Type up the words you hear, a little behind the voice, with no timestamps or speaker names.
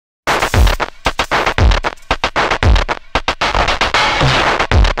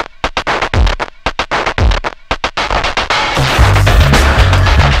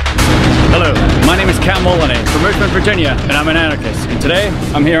Virginia, and I'm an anarchist. And today,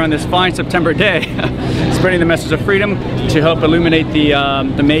 I'm here on this fine September day, spreading the message of freedom to help illuminate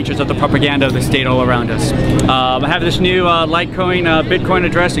the majors of the propaganda of the state all around us. I have this new Litecoin Bitcoin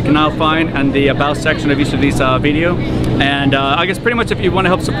address you can now find in the About section of each of these video. And I guess pretty much if you want to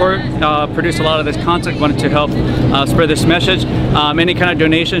help support, produce a lot of this content, wanted to help spread this message, any kind of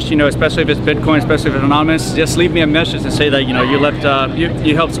donations, you know, especially if it's Bitcoin, especially if it's anonymous, just leave me a message and say that, you know, you left,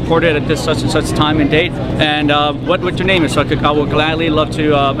 you helped support it at this such and such time and date, and what your name is, so I will gladly love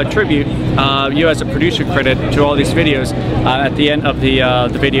to attribute you as a producer credit to all these videos at the end of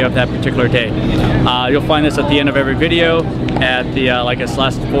the video of that particular day. You'll find this at the end of every video at the like its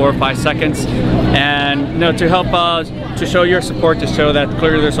last 4 or 5 seconds, and you know, to help to show your support, to show that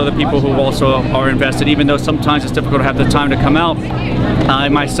clearly there's other people who also are invested, even though sometimes it's difficult to have the time to come out. I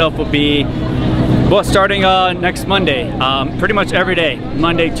myself will be, well, starting next Monday, pretty much every day,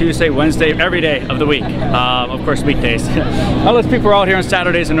 Monday, Tuesday, Wednesday, every day of the week, of course weekdays. Unless people are out here on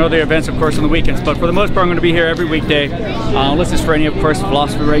Saturdays and other events, of course, on the weekends, but for the most part I'm going to be here every weekday, unless it's for any, of course,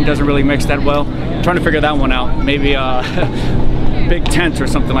 philosophy rating doesn't really mix that well. I'm trying to figure that one out, maybe big tent or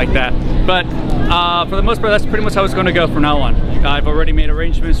something like that. But for the most part, that's pretty much how it's going to go from now on. I've already made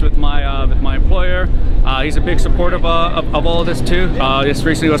arrangements with my employer. He's a big supporter of all of this too. Just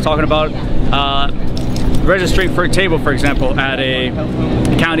recently I was talking about registering for a table, for example, at a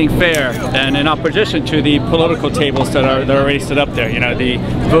county fair, and in opposition to the political tables that are already set up there. You know, the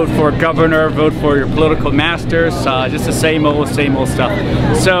vote for governor, vote for your political masters, just the same old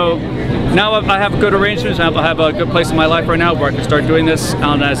stuff. So now I have good arrangements. I have a good place in my life right now where I can start doing this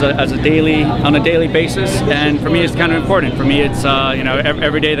on a daily basis, and for me it's kind of important. For me it's you know,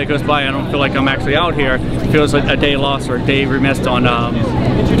 every day that goes by I don't feel like I'm actually out here. It feels like a day lost or a day remissed on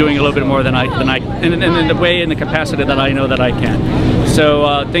doing a little bit more than in the way and the capacity that I know that I can.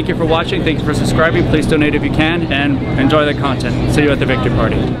 So thank you for watching, thank you for subscribing, please donate if you can, and enjoy the content. See you at the victory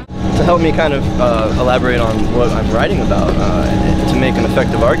party. To help me kind of elaborate on what I'm writing about, to make an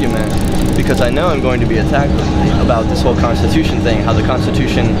effective argument, because I know I'm going to be attacked about this whole Constitution thing, how the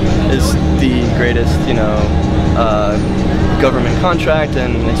Constitution is the greatest, you know, government contract,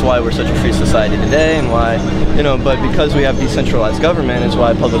 and it's why we're such a free society today, and why, you know, but because we have decentralized government, it's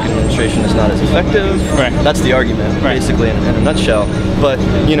why public administration is not as effective. Right. That's the argument, basically, in a nutshell. But,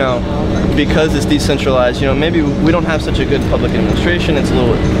 you know, because it's decentralized, you know, maybe we don't have such a good public administration, it's a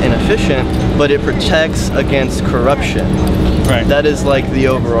little inefficient, but it protects against corruption. Right. That is like the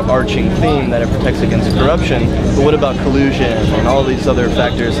overarching theme, that it protects against corruption. But what about collusion and all these other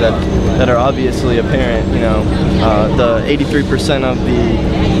factors that are obviously apparent? You know, the 83% of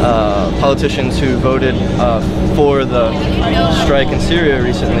the politicians who voted for the strike in Syria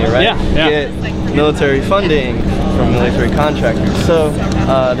recently, right? Get military funding from military contractors. So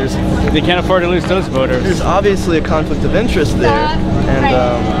they can't afford to lose those voters. There's obviously a conflict of interest there,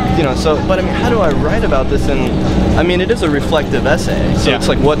 and you know. So, but I mean, how do I write about this? And I mean, it is a reflective essay, so it's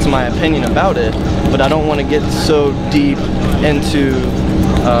like, what's my opinion about it? But I don't want to get so deep into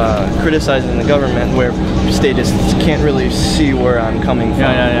criticizing the government where statists can't really see where I'm coming from.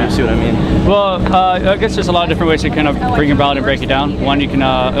 You see what I mean? Well, I guess there's a lot of different ways to kind of bring about and break it down. One, you can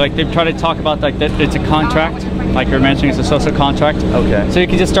like they've tried to talk about like that it's a contract, like you're mentioning, it's a social contract. Okay. So you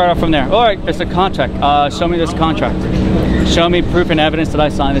can just start off from there. All right, it's a contract. Show me this contract. Show me proof and evidence that I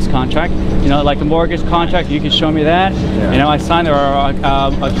signed this contract. You know, like a mortgage contract, you can show me that. You know, I signed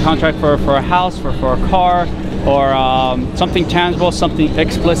a contract for a house, for a car, or something tangible, something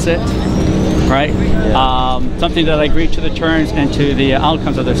explicit, right? Something that I agree to the terms and to the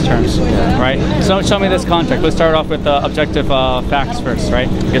outcomes of those terms, right? So show me this contract. Let's start off with objective facts first, right?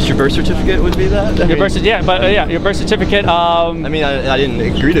 I guess your birth certificate would be that? Your birth certificate. I mean, I didn't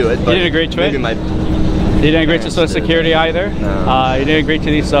agree to it, but you didn't agree to it? You didn't agree to Social Security either? No. You didn't agree to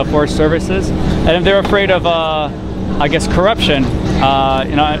these forced services? And if they're afraid of, I guess, corruption,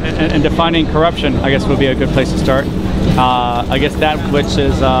 you know, and defining corruption, I guess would be a good place to start. I guess that which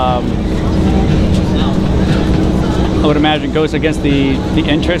is, I would imagine, goes against the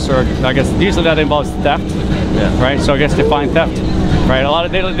interests, or I guess usually that involves theft, right? So I guess define theft, right? A lot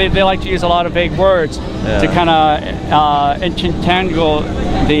of they like to use a lot of vague words to kind of entangle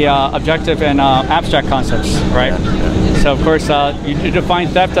the objective and abstract concepts, right? So of course you define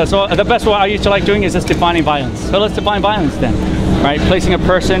theft as well. The best one I used to like doing is just defining violence. So let's define violence then, right? Placing a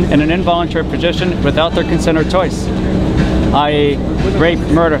person in an involuntary position without their consent or choice, i.e. rape,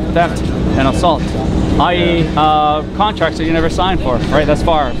 murder, theft, and assault, i.e. contracts that you never signed for, right? That's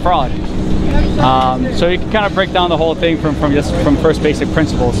fraud. So you can kind of break down the whole thing from first basic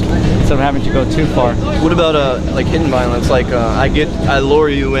principles instead of having to go too far. What about like hidden violence? Like I lure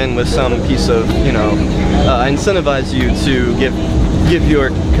you in with some piece of, you know, I incentivize you to give your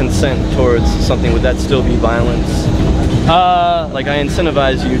consent towards something, would that still be violence? Like I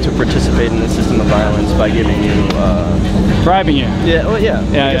incentivize you to participate in the system of violence by giving you bribing you. Yeah, well, yeah.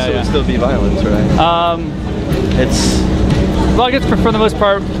 I guess it would still be violence, right? It's well, I guess for the most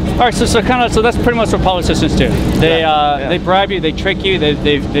part. All right, so that's pretty much what politicians do. They bribe you, they trick you,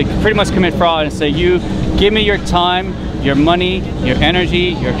 they pretty much commit fraud and say, you give me your time, your money, your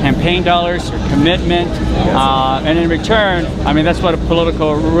energy, your campaign dollars, your commitment, and in return, I mean, that's what a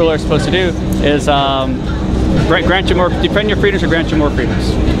political ruler is supposed to do, is grant you more, defend your freedoms or grant you more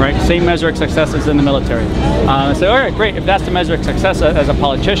freedoms, right? Same measure of success as in the military. So, all right, great, if that's the measure of success as a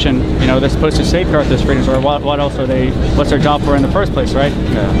politician, you know, they're supposed to safeguard those freedoms, or what else are they, what's their job for in the first place, right?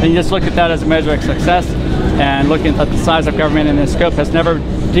 And you just look at that as a measure of success, and looking at the size of government and its scope has never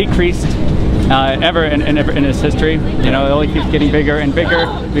decreased ever in its history. You know, it only keeps getting bigger and bigger.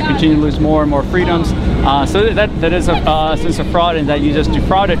 We continue to lose more and more freedoms. So that is a sense of fraud, in that you just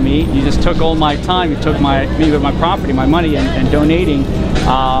defrauded me. You just took all my time. You took me with my property, my money, and donating.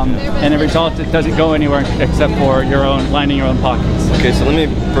 And the result, it doesn't go anywhere except for your own, lining your own pockets. Okay, so let me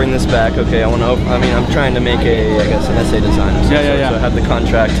bring this back. Okay, I'm trying to make I guess an essay design. So I have the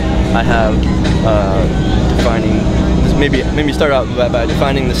contract. I have defining. Maybe start out by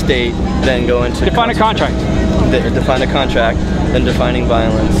defining the state, then go into define a contract. Define a contract, then defining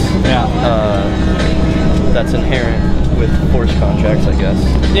violence. That's inherent with forced contracts, I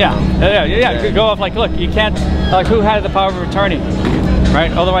guess. Go off like, look, you can't, like, who had the power of attorney,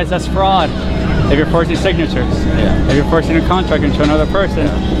 right? Otherwise, that's fraud. If you're forcing signatures, if you're forcing a contract into another person,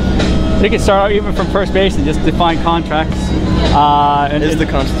 you can start out even from first base and just define contracts. Is the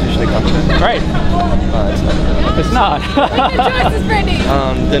Constitution a contract? Right. It's not.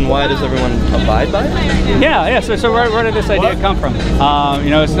 Then why does everyone abide by it? So where did this idea come from? You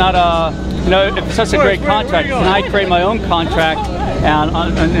know, it's not you know, if it's such a great contract, can I create my own contract and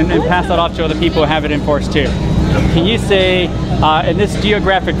pass that off to other people and have it enforced too? Can you say, in this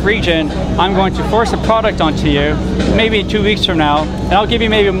geographic region, I'm going to force a product onto you, maybe 2 weeks from now, and I'll give you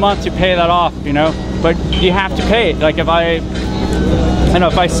maybe a month to pay that off, you know, but you have to pay it. Like if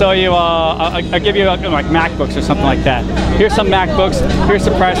if I sell you, I give you like MacBooks or something like that. Here's some MacBooks, here's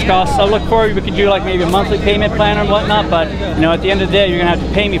the price cost. So look forward, we could do like maybe a monthly payment plan or whatnot, but you know, at the end of the day, you're gonna have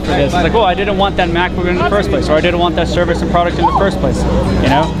to pay me for this. It's like, oh, I didn't want that MacBook in the first place, or I didn't want that service and product in the first place, you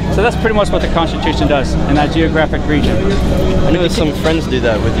know? So that's pretty much what the Constitution does in that geographic region. I know some friends do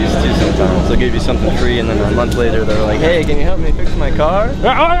that with you too sometimes. They'll give you something free, and then a month later, they're like, hey, can you help me fix my car?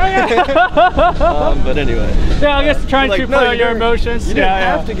 But anyway. Yeah, I guess trying to play on your emotions. You don't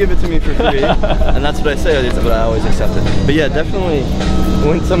have to give it to me for free. And that's what I say, but I always accept it. But yeah, definitely,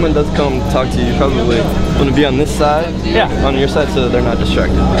 when someone does come talk to you, you probably want to be on this side, on your side, so they're not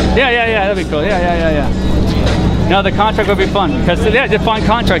distracted. That'd be cool. No, the contract would be fun, because define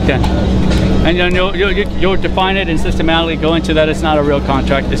contract then. And you'll define it and systematically go into that it's not a real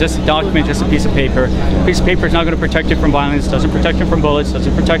contract. It's just a document, just a piece of paper. A piece of paper is not going to protect you from violence, doesn't protect you from bullets,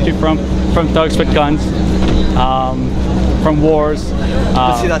 doesn't protect you from thugs with guns, from wars.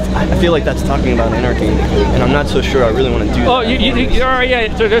 But see, I feel like that's talking about anarchy, and I'm not so sure I really want to do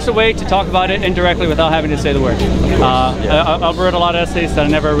that. So there's a way to talk about it indirectly without having to say the word. I've read a lot of essays that I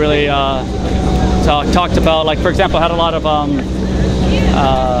never really talked about. Like, for example, I had a lot of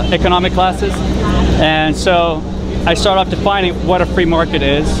economic classes, and so I start off defining what a free market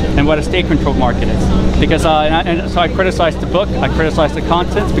is and what a state-controlled market is. Because so I criticize the book, I criticize the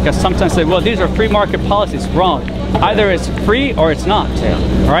contents, because sometimes they say, well, these are free market policies. Wrong. Either it's free or it's not.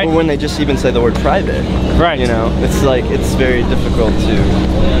 Right? Or when they just even say the word private. Right. You know, it's like, it's very difficult to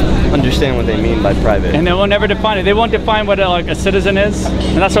understand what they mean by private. And they will never define it. They won't define what like a citizen is,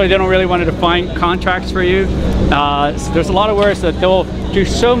 and that's why they don't really want to define contracts for you. There's a lot of words that they'll do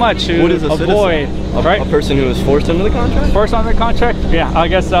so much to avoid. A person who is forced under the contract? Forced under the contract? Yeah, I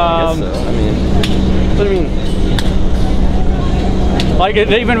guess so. I mean, but I mean, like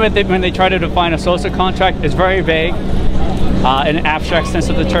even when they try to define a social contract, it's very vague. In an abstract sense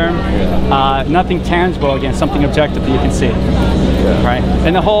of the term, nothing tangible against something objective that you can see, right?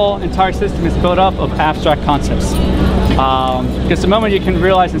 And the whole entire system is built up of abstract concepts. Because the moment you can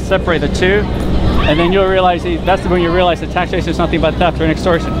realize and separate the two, and then you'll realize, that's when you realize that taxation is nothing but theft or an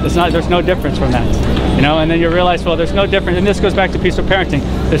extortion. There's no difference from that, you know. And then you realize, well, there's no difference. And this goes back to peaceful parenting.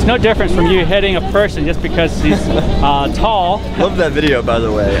 There's no difference from you hitting a person just because he's tall. Love that video, by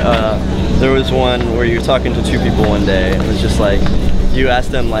the way. There was one where you're talking to two people one day, and it was just like, you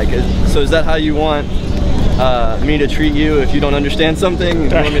asked them like, so is that how you want me to treat you if you don't understand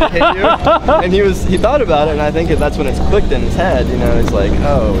something, and you want me to hit you? And he thought about it, and I think that's when it's clicked in his head, you know, it's like,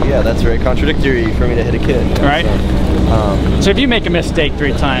 oh yeah, that's very contradictory for me to hit a kid. You know? Right. So if you make a mistake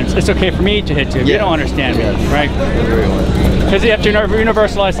 3 times, it's okay for me to hit you if you don't understand me, right? Because you have to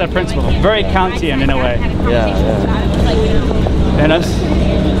universalize that principle. Very Kantian in a way. Yeah. And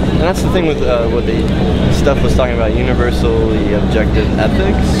that's the thing with what the stuff was talking about, universally objective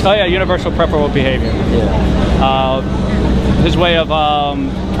ethics. Oh yeah, universal preferable behavior. Yeah. His way of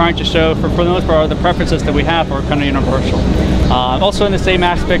trying to show, for the most part, the preferences that we have are kind of universal. Also in the same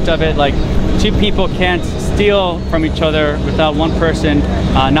aspect of it, like 2 people can't steal from each other without one person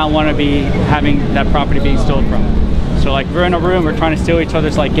not want to be having that property being stolen from. So like we're in a room, we're trying to steal each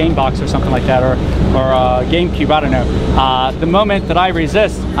other's like game box or something like that, or GameCube, I don't know. The moment that I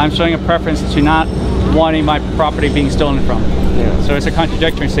resist, I'm showing a preference to not wanting my property being stolen from. Yeah. So it's a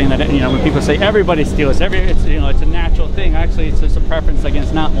contradictory saying that, you know, when people say everybody steals, it's, you know, it's a natural thing. Actually, it's just a preference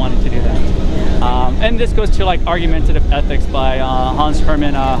against not wanting to do that. And this goes to like Argumentative Ethics by Hans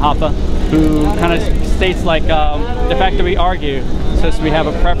Hermann Hoppe, who kind of states like the fact that we argue says we have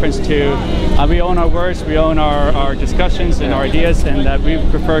a preference to, we own our words, we own our discussions and our ideas, and that we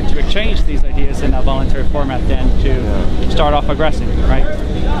prefer to exchange these ideas in a voluntary format than to start off aggressing, right?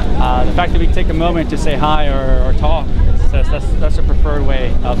 The fact that we take a moment to say hi or talk says that's a preferred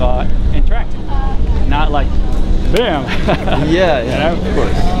way of interacting, not like, bam. Yeah, you know? Of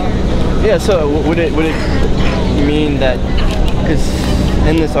course. Yeah, so would it mean that, because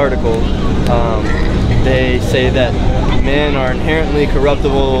in this article, they say that men are inherently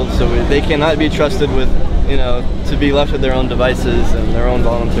corruptible, so they cannot be trusted with, you know, to be left with their own devices and their own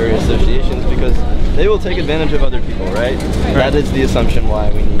voluntary associations, because they will take advantage of other people, right? That is the assumption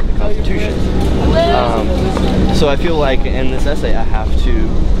why we need the Constitution. So I feel like in this essay I have to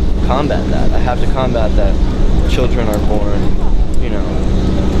combat that. I have to combat that children are born, you know,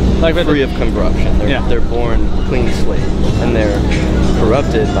 like free of corruption. They're born clean slate, and they're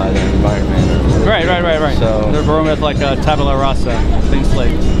corrupted by their environment. Right. So they're born with like a tabula rasa, clean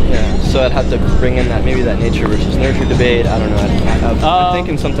slate. Yeah. So I'd have to bring in that, maybe that nature versus nurture debate. I don't know. I'm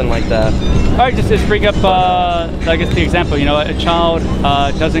thinking something like that. All right, just bring up, I guess the example. You know, a child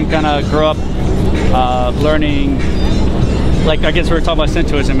doesn't kind of grow up learning. Like I guess we were talking about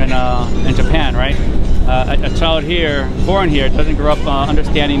Shintoism in Japan, right? A child here, born here, doesn't grow up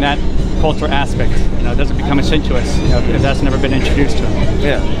understanding that cultural aspect. You know, doesn't become a Shintoist, you know, if that's never been introduced to him.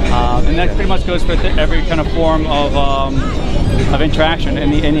 Yeah. And that pretty much goes with every kind of form of interaction,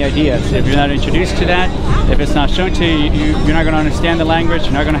 any ideas. If you're not introduced to that, if it's not shown to you, you're not going to understand the language.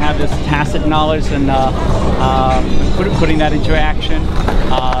 You're not going to have this tacit knowledge and putting that into action.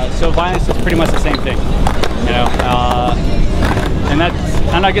 So violence is pretty much the same thing. You know.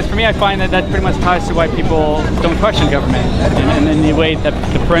 And I guess for me, I find that pretty much ties to why people don't question government, and in the way that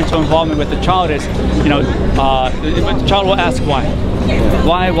the parental involvement with the child is, you know, the child will ask why,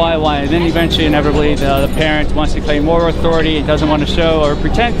 and then eventually, inevitably, the parent wants to claim more authority, doesn't want to show or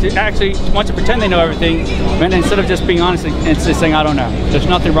pretend to actually wants to pretend they know everything, and instead of just being honest and just saying I don't know. There's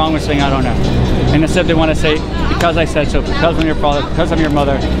nothing wrong with saying I don't know, and instead they want to say because I said so, because I'm your father, because I'm your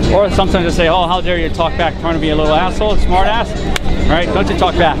mother, or sometimes they say, oh, how dare you talk back, trying to be a little asshole, smart ass. Right? Don't you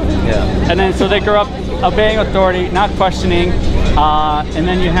talk back. Yeah. And then so they grow up obeying authority, not questioning, and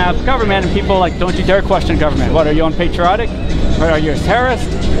then you have government and people like, don't you dare question government. What, are you unpatriotic? Or are you a terrorist?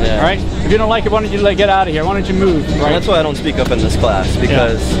 Yeah. Right? If you don't like it, why don't you get out of here? Why don't you move? Right? Well, that's why I don't speak up in this class,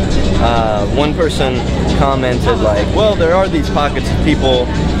 because one person commented like, well, there are these pockets of people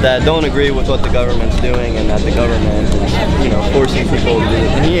that don't agree with what the government's doing, and that the government is, you know, forcing people to do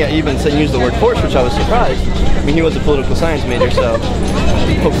it. And he even used the word force, which I was surprised. I mean, he was a political science major, so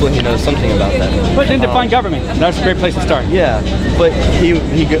hopefully he knows something about that. But then define government. That's a great place to start. Yeah, but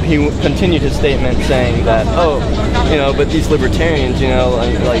he continued his statement saying that, oh, you know, but these libertarians, you know,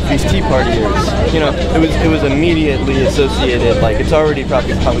 like these Tea Partiers, you know, it was immediately associated, like it's already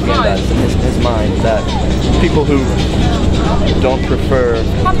propagandized in his mind that people who don't prefer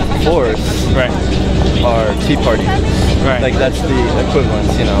force are Tea Partiers. Right. Like that's the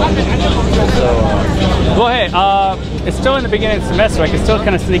equivalence, you know. So. Well, hey, it's still in the beginning of the semester. I can still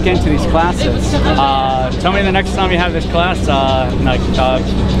kind of sneak into these classes. Tell me the next time you have this class,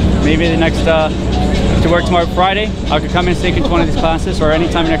 maybe the next to work tomorrow Friday. I could come in and take into one of these classes or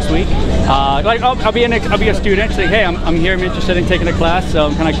anytime next week. Like I'll be a student, say, hey, I'm here, I'm interested in taking a class, so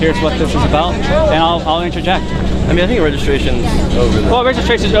I'm kind of curious what this is about, and I'll interject. I mean, I think registration's over. Well,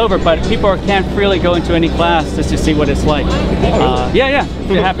 registration's over, but people can't freely go into any class just to see what it's like. Yeah,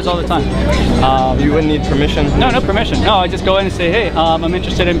 it happens all the time. You wouldn't need permission? No permission. No, I just go in and say, hey, I'm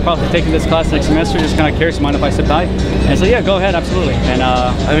interested in probably taking this class next semester, just kind of curious, mind if I sit by? And so, yeah, go ahead, absolutely. And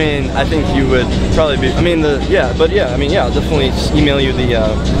I mean, I think you would probably be, I mean, I'll definitely just email you the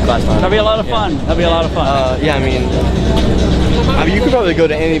class time. That'll be a lot of fun. That'll be a lot of fun. Yeah, I mean, you could probably go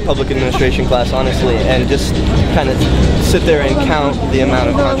to any public administration class, honestly, and just kind of sit there and count the amount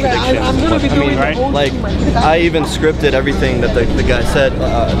of contradictions. I mean, right? Like, I even scripted everything that the guy said,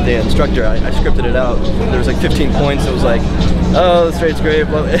 the instructor. I scripted it out. There was like 15 points. It was like, oh, this rate's great.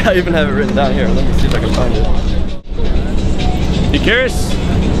 Well, I even have it written down here. Let me see if I can find it. You curious?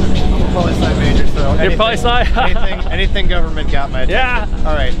 Poli-sci major, so You're poli-sci? anything government got my attention. Yeah.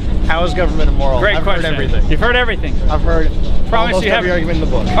 All right. How is government immoral? Great question. Heard everything. You've heard everything. I've heard Promise almost you every argument in the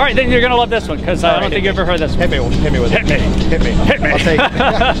book. All right, then you're gonna love this one because I don't think you've ever heard this one. Hit me with it. Hit me. I'll take it.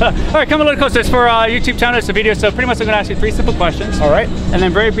 All right, come a little closer. It's for YouTube channel. It's a video, so pretty much I'm gonna ask you 3 simple questions. All right. And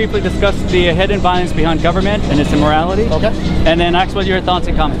then very briefly discuss the hidden violence behind government and its immorality. Okay. And then ask what your thoughts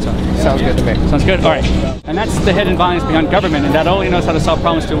and comments are. Sounds good to me. Sounds good? All right. And that's the hidden violence behind government, and that only knows how to solve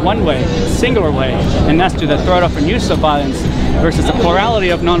problems through one way, singular way, and that's through the throw-off and use of violence versus the plurality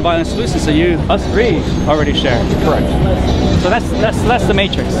of non-violent solutions that us three already share. Correct. So that's the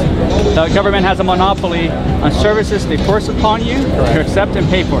matrix. The government has a monopoly on services they force upon you to accept and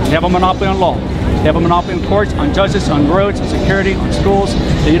pay for. They have a monopoly on law. They have a monopoly on courts, on justice, on roads, on security, on schools.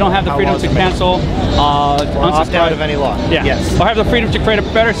 So you don't have the freedom to cancel, opt out of any law. Yeah. Yes. Or have the freedom to create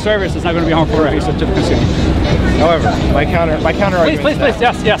a better service that's not going to be harmful to the consumer. However, my counter argument. Please,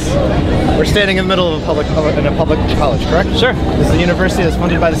 yes. We're standing in the middle of a public college, correct? Sure. This is a university that's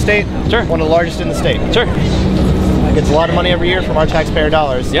funded by the state. Sure. One of the largest in the state. Sure. Gets a lot of money every year from our taxpayer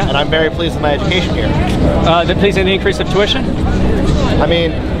dollars. Yeah. And I'm very pleased with my education here. Pleased with the increase of tuition? I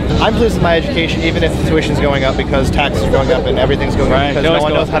mean, I'm pleased with my education even if the tuition's going up because taxes are going up and everything's going up because no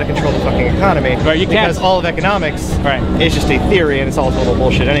one knows how to control the fucking economy. Right, you can't. Because all of economics is just a theory and it's all total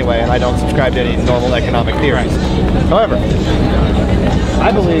bullshit anyway, and I don't subscribe to any normal economic theories. However,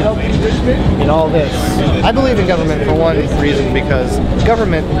 I believe in all this. I believe in government for one reason, because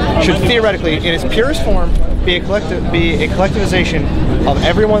government should theoretically, in its purest form, be a collectivization of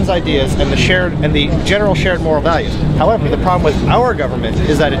everyone's ideas and the general shared moral values. However, the problem with our government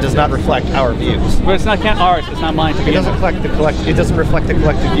is that it does not reflect our views. But it's not ours. It's not mine to be. It doesn't reflect the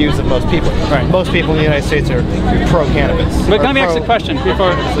collective views of most people. Right. Most people in the United States are pro-cannabis. But let me ask the question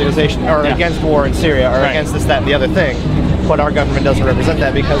before legalization, or against war in Syria, or against this, that, and the other thing. But our government doesn't represent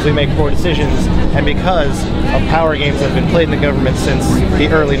that because we make poor decisions, and because of power games that have been played in the government since the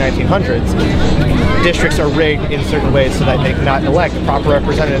early 1900s. Districts are rigged in certain ways so that they cannot elect proper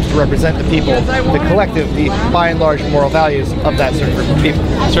representatives to represent the people, the collective, the by and large moral values of that certain group of people.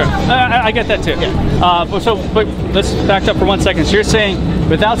 Sure, I get that too. Yeah. But let's back up for 1 second. So you're saying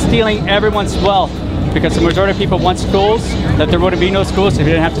without stealing everyone's wealth, because the majority of people want schools, that there wouldn't be no schools if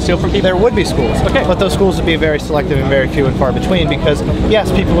you didn't have to steal from people? There would be schools, but those schools would be very selective and very few and far between, because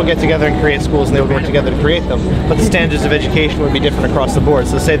yes, people will get together and create schools and they would work together to create them, but the standards of education would be different across the board.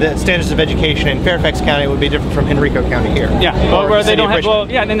 So say the standards of education in Fairfax County would be different from Henrico County here. Yeah, well, where they don't have,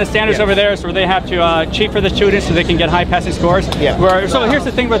 and then the standards over there is where they have to cheat for the students so they can get high passing scores. Yeah. So here's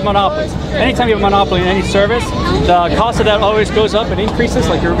the thing with monopolies. Anytime you have a monopoly in any service, the cost of that always goes up and increases,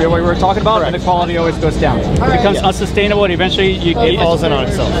 like we were talking about, and the quality always goes down. It becomes unsustainable, and eventually it falls in on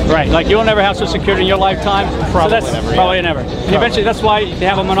itself. Right, like you'll never have Social Security in your lifetime. Probably so that's never. Probably never. And eventually, that's why they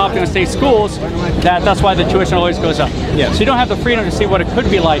have a monopoly on state schools. That's why the tuition always goes up. Yeah. So you don't have the freedom to see what it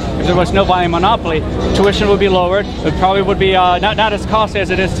could be like if there was no violent monopoly. Tuition would be lowered. It probably would be not as costly as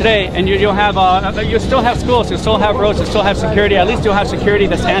it is today. And you'll have you still have schools. You'll still have roads. You'll still have security. At least you'll have security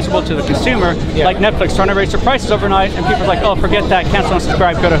that's answerable to the consumer. Yeah. Like Netflix trying to raise their prices overnight, and people are like, oh, forget that. Cancel and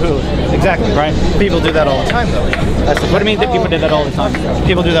subscribe. Go to Hulu. Exactly. Right. People do that all the time, though. What do you mean that people did that all the time?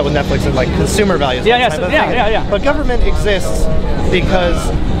 People do that with Netflix and like consumer values. Yeah. But government exists because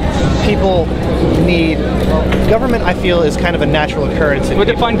people need government. I feel is kind of a natural occurrence. What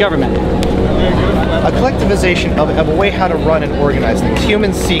define government? A collectivization of a way how to run and organize things.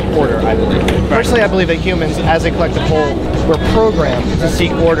 Humans seek order, I believe. Personally, I believe that humans, as a collective whole, were programmed to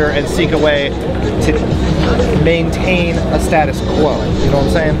seek order and seek a way to maintain a status quo. You know what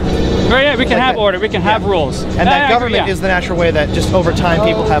I'm saying? Right, yeah, we can have order, we can have rules. And that government is the natural way that just over time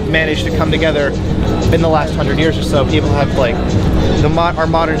people have managed to come together in the last 100 years or so. People have, like, our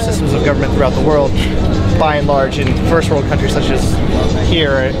modern systems of government throughout the world by and large, in first world countries such as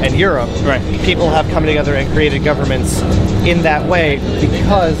here and Europe, right, people have come together and created governments in that way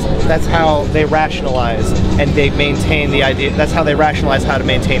because that's how they rationalize and they maintain the idea. That's how they rationalize how to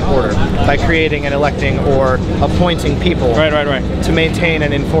maintain order, by creating and electing or appointing people to maintain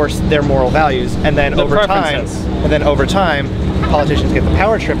and enforce their moral values. And then over time, politicians get the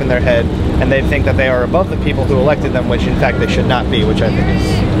power trip in their head and they think that they are above the people who elected them, which in fact they should not be, which I think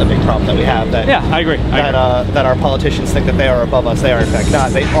is a big problem that we have. That, yeah, I agree. That our politicians think that they are above us. They are in fact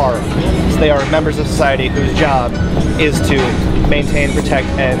not. They are. So they are members of society whose job is to maintain, protect,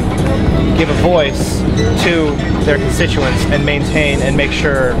 and give a voice to their constituents and maintain and make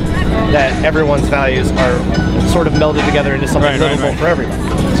sure that everyone's values are sort of melded together into something livable for everyone.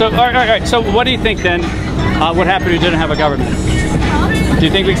 So, all right. So what do you think then would happen if we didn't have a government? Do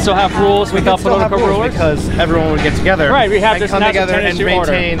you think we still have rules without political rulers? Because everyone would get together, we have and this come together and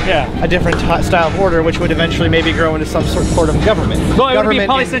maintain a different style of order, which would eventually maybe grow into some sort of government. Well, it would be a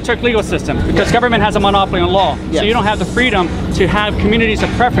polycentric legal system, because government has a monopoly on law. So you don't have the freedom to have communities of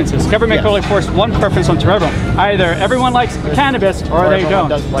preferences. Government can only force one preference onto everyone. Either everyone likes cannabis or they don't.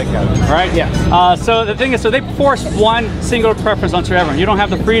 Doesn't like cannabis. Right? Yes. So the thing is, so they force one single preference onto everyone. You don't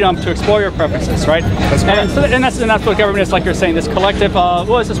have the freedom to explore your preferences, right? That's correct. And that's what government is, like you're saying, this collective,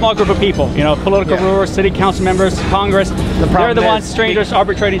 well, it's a small group of people, you know, political rulers, city council members, Congress. They're the ones, strangers,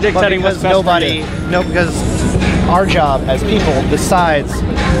 arbitrating, dictating what's best for you. Because our job as people, besides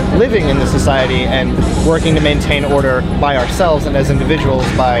living in the society and working to maintain order by ourselves and as individuals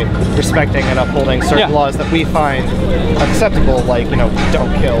by respecting and upholding certain laws that we find acceptable, like, you know,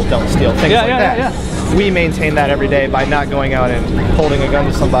 don't kill, don't steal, things like that. We maintain that every day by not going out and holding a gun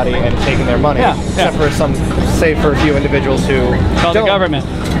to somebody and taking their money, except for some, say, for a few individuals who called the government.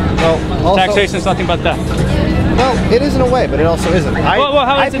 Well, also, taxation is nothing but that. Well, it is in a way, but it also isn't. Well,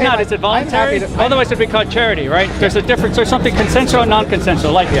 how is it not? Is it voluntary? Otherwise, it'd be called charity, right? There's a difference. There's something consensual and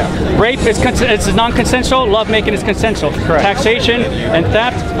non-consensual. Like rape is non-consensual. Lovemaking is consensual. Correct. Taxation and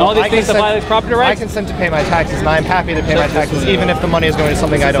theft, and all these things that violate property rights. I consent to pay my taxes, and I'm happy to pay my taxes, even if the money is going to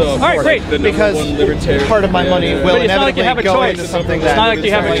something I don't support. All right, great. Because part of my money will inevitably go into something that. It's not like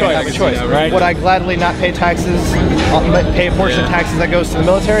you have a choice. Right? Would I gladly not pay taxes, pay a portion of taxes that goes to the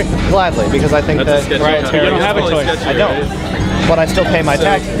military? Gladly, because I think that you don't have a choice. I don't. But I still pay my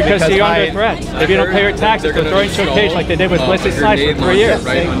taxes because you're under threat. If you don't pay your taxes, they'll throw you into a cage like they did with Wesley Snipes for 3 years.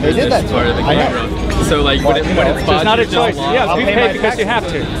 They did that. I know. So like when it's not a choice. Yeah, you pay because you have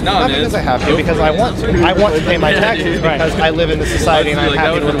to. Not because I have to, because I want to. I want to pay my taxes because I live in this society and I'm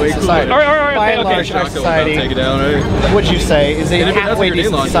happy to live in this society. By and large, our society, what you say, is a halfway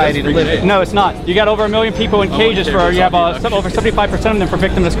decent society to live in. No, it's not. You got over 1 million people in cages for, you have over 75% of them for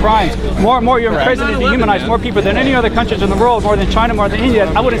victimless crimes. More and more you're in prison and dehumanize more people than any other countries in the world, more than China, more than India.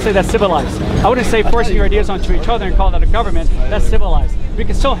 I wouldn't say that's civilized. I wouldn't say forcing your ideas onto each other and call that a government. That's civilized. We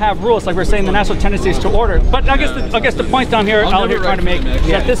can still have rules, like we're saying, the natural tendencies to order. But I guess the point down here, out here trying to make, is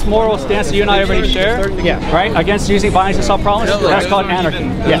that this moral stance that you and I already share, right, against using violence to solve problems, that's called anarchy.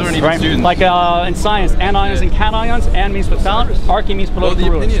 Yes, right. Like in science, anions and cations, an means without, archy means political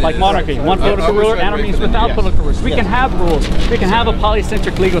rulers. Like monarchy, one political ruler, anarchy means without political rulers. We can have rules. We can have a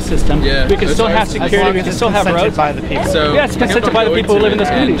polycentric legal system. We can still have security. We can still have roads. By the people. Yes, consented by the people who live in those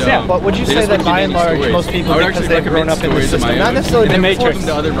communities. Yeah. But would you say that by and large, most people, because they've grown up in the system, not necessarily in the matrix,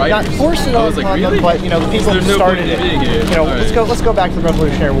 not forced it on them, but you know, the people who started it. You know, let's go back to the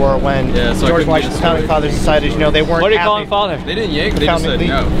Revolutionary War when George Washington's founding fathers decided, you know, they weren't. What do you call him, father? They didn't yank. They just said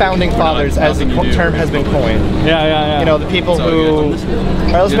no. Founding fathers, as the term has been coined. Yeah. You know, the people who.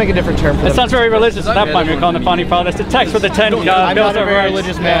 All right, let's make a different term for them. It sounds very religious at that point. We're calling the founding fathers. The text with the 10 bills of rights. I'm not a very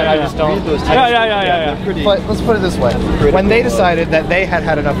religious man. I just don't. Yeah. But let's put it this way: when they decided that they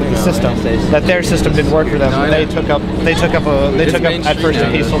had enough of the system, that their system didn't work for them, they took up at first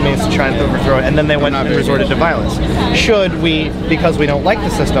a peaceful means to try and overthrow it, and then they went and resorted to violence. Should we, because we don't like the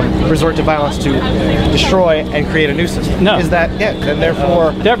system, resort to violence to destroy and create a new system? No. Is that it? And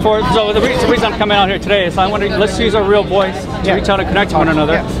therefore, so the reason I'm coming out here today is I want to, let's use our real voice to reach out and connect to one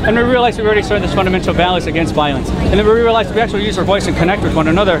another. And we realize we already started this fundamental balance against violence. And then we realized if we actually use our voice and connect with one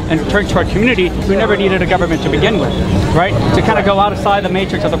another and turn to our community, we never needed a government to begin with, right? To kind of go outside the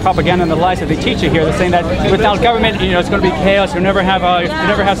matrix of the propaganda and the lies that they teach you here. They're saying that without government, you know, it's going to be chaos. You never have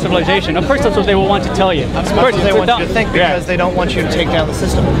civilization. Of course, that's what they will want to tell you. Of course, they want you to think because they don't want you to take down the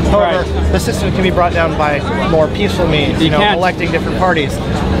system. However, the system can be brought down by more peaceful means. You know, electing different parties.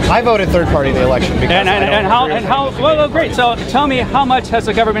 I voted third party in the election because well, great. So tell me, how much has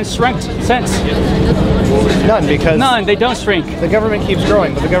the government shrunk since? None, because they don't shrink. The government keeps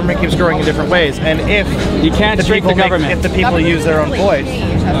growing, but the government keeps growing in different ways. And if you can't shrink the government, if the people use their own voice.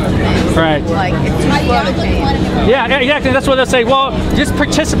 Right. Like, it's too slow to change. Yeah, exactly. That's what they'll say. Well, just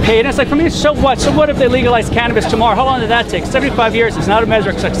participate. And it's like, for me, so what? So what if they legalize cannabis tomorrow? How long did that take? 75 years. It's not a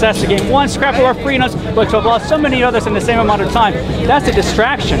measure of success to gain one scrap of our freedoms, but to have lost so many others in the same amount of time. That's a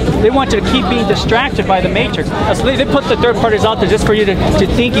distraction. They want you to keep being distracted by the matrix. So they put the third parties out there just for you to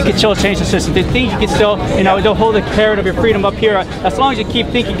think you can still change the system. They think you can still, you know, they'll hold the carrot of your freedom up here. As long as you keep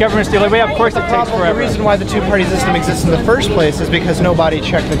thinking government's the only way, of course it takes forever. The reason why the two-party system exists in the first place is because nobody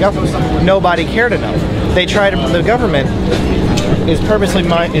checked the government. Nobody cared enough. They tried to, the government is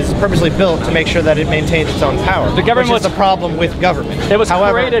purposely built to make sure that it maintains its own power. The government was the problem with government. It was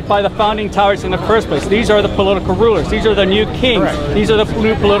created by the founding fathers in the first place. These are the political rulers. These are the new kings. Correct. These are the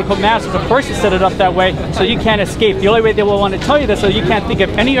new political masters. Of course, you set it up that way so you can't escape. The only way they will want to tell you this, so you can't think of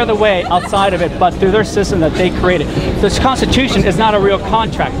any other way outside of it, but through their system that they created. This Constitution is not a real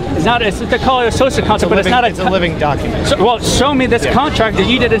contract. It's not. They call it a social contract, but it's not. It's a living document. So, well, show me this contract that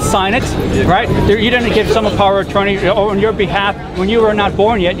you didn't sign it, right? You didn't give someone power of attorney on your behalf when you were not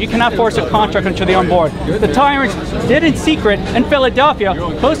born yet. You cannot force a contract until they're on board. The tyrants did in secret in Philadelphia,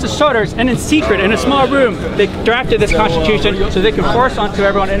 close the shutters, and in secret, in a small room, they drafted this Constitution so they can force onto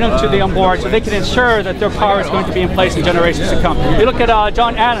everyone and into the on board, so they can ensure that their power is going to be in place in generations to come. You look at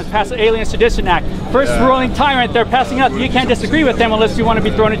John Adams, passed the Alien Sedition Act. First ruling tyrant, they're passing out. You can't disagree with them unless you want to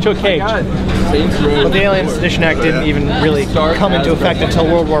be thrown into a cage. But the Alien Sedition Act didn't even really come into effect until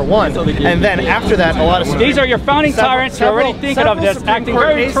World War I. And then after that, a lot of... These are your founding tyrants who are already thinking of this, acting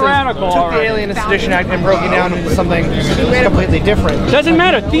very tyrannical. Took the Alien Sedition Act and broke it down into something completely different. Doesn't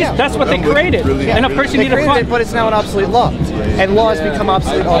matter. That's what they created. And of course you need to find... But it's now an obsolete law. And laws become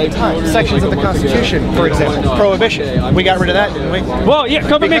obsolete all the time. Sections of the Constitution, for example, prohibition. We got rid of that, didn't we? Well, yeah,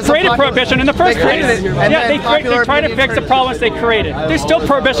 government created prohibition in the first place. Yeah, they try to fix the problems they created. There's still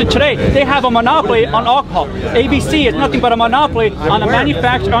prohibition today. They have a monopoly on alcohol. ABC is nothing but a monopoly on the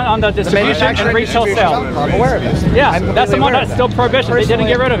manufacture, on the distribution and retail sale. I'm aware of this. Yeah, that's still prohibition. They didn't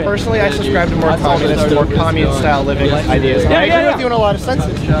get rid of it. Personally, I subscribe to more communist, more commune-style living ideas. I agree with you in a lot of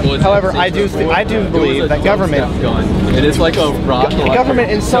senses. However, I do believe that government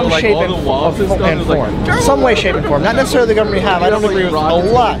in some shape and form, some way, shape, and form, not necessarily the government we have. I don't agree with a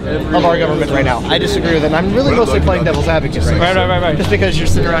lot of our government right now. I disagree with it. And I'm really mostly playing devil's advocate. Right. Just because you're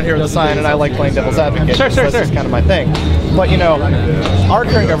sitting around here with a sign, and I like playing devil's advocate. Sure. That's just kind of my thing. But you know, our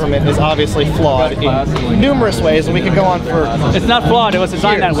current government is obviously flawed in numerous ways, and we could go on for... It's not flawed. It was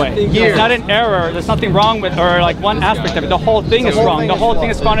designed that way. It's not an error. There's nothing wrong with, or like one aspect of it. The whole thing is wrong. The whole thing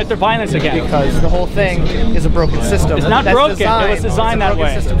is founded through violence again. Because the whole thing is a broken system. It's not broken. It was designed that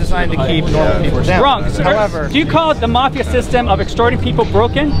way. It's a system designed to keep normal people down. Wrong. However, do you call the mafia system of extorting people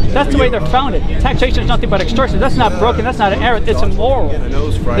broken? That's the way they're founded. Taxation is nothing but extortion. That's not broken. That's not an error. It's immoral.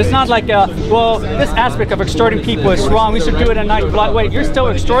 It's not like, well, this aspect of extorting people is wrong. We should do it in a nice, polite way. You're still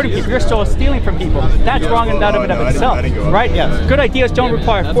extorting people. You're still stealing from people. That's wrong in that of itself, right? Yes. Good ideas don't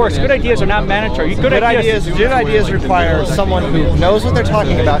require force. Good ideas are not mandatory. Good ideas require someone who knows what they're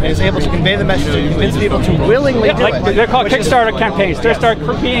talking about and is able to convey the message and convince people to willingly do it. They're called Kickstarter campaigns. They start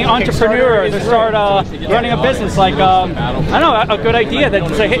being entrepreneurs. They start running a business. Like, I don't know, a good idea that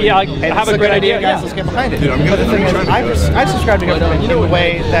say, hey, yeah, I have a great idea. Guys, let's get behind it. But the thing is, I subscribe to government in the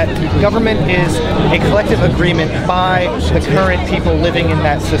way that government is a collective agreement by the current people living in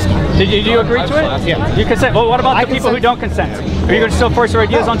that system. Do you agree to it? Yeah. You consent. Well, what about the people who don't consent? Are you going to still force your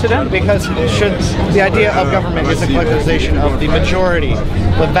ideas onto them? Because the idea of government is a collectivization of the majority,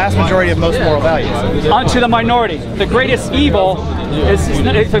 the vast majority of most moral values. Onto the minority. The greatest evil is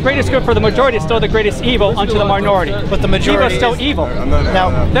the greatest good for the majority is still the greatest evil unto the minority. But the majority evil is still evil.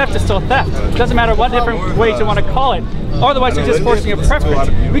 Now, theft is still theft. It doesn't matter what different ways you want to call it. Otherwise, you're just forcing a preference.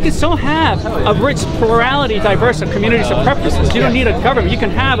 We can still have a rich plurality, diverse of communities of preferences. You don't need a government. You can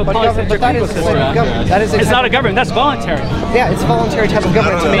have a polycentric ecosystem. It's not a government. That's voluntary. Yeah, it's a voluntary type of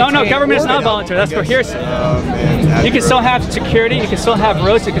government. No, government is not voluntary. That's for hearsay. You can still have security. You can still have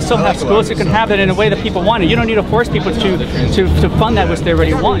roads. You can still have schools. You can have it in a way that people want it. You don't need to force people to fund that which they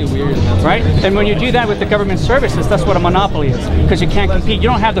already want, right? And when you do that with the government services, that's what a monopoly is, because you can't compete. You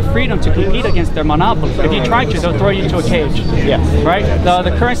don't have the freedom to compete against their monopoly. If you try to, they'll throw you into a cage. Yes. Right?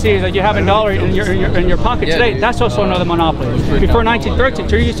 The currency that you have in dollar in your pocket today, that's also another monopoly. Before 1913,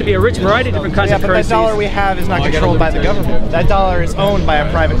 there used to be a rich variety of different kinds of currencies. But that dollar we have is not controlled by the government. That dollar is owned by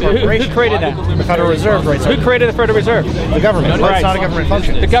a private corporation. Who created that? The Federal Reserve, right? Who created the Federal Reserve? The government. government. But it's not a government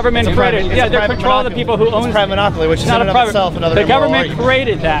function. The government created, they're controlling the people who own private monopoly, which is in and of itself another. The government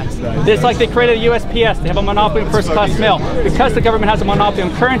created that. It's like they created the USPS. They have a monopoly on first-class mail because the government has a monopoly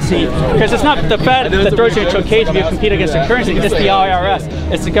on currency. Because it's not the Fed that throws you into a cage if you compete against the currency. It's the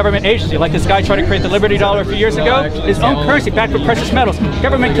IRS. It's the government agency. Like this guy tried to create the Liberty dollar a few years ago. His own currency backed with precious metals. The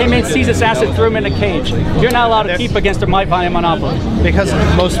government came in, seized his asset, threw him in a cage. You're not allowed to keep against a violent monopoly. Because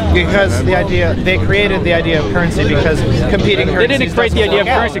the idea they created the idea of currency because competing currencies. They didn't create the idea of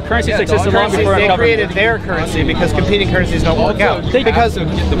currency. Currencies existed long before they created their currency because competing currencies don't work out. Because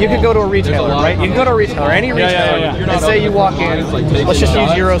you could go to a retailer, right? You can go to a retailer, any retailer, and say you walk in. Let's just use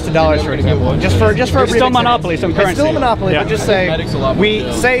euros to dollars for example. Just for it's still monopoly, some currency. It's still a monopoly, but just say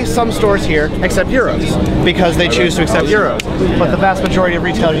we say some stores here accept euros because they choose to accept euros, but the vast majority of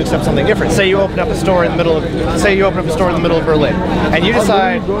retailers accept something different. Say you open up a store in the middle of Berlin, and you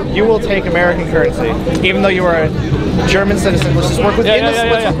decide you will take American currency, even though you are a German citizen. Let's just work within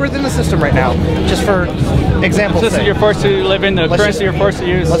let's work within the system right now, just for example's sake. You're forced to live in the currency you're forced to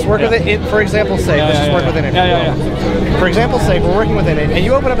use. Let's work with it. For example's sake, let's just work within it. For example's sake, we're working within it, and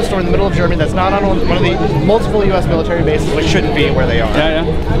you open up a store in the middle of Germany that's not on one of the multiple U.S. military bases, which shouldn't be where they are.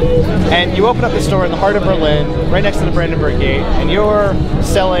 And you open up the store in the heart of Berlin, right next to the Brandenburg Gate, and you're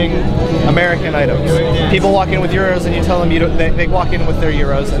selling American items. People walk in with euros, and you tell them they walk in with their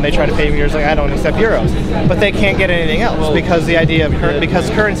euros, and they try to pay you euros. Like, I don't accept euros, but they can't get anything else because the idea of because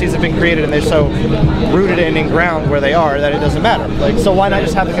currencies have been created and they're so rooted in ground where they are that it doesn't matter. Like, so why not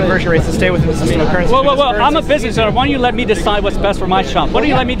just have the conversion rates to stay within the system of currency? Well, I'm a business owner. Why don't you let me decide what's best for my shop? Why don't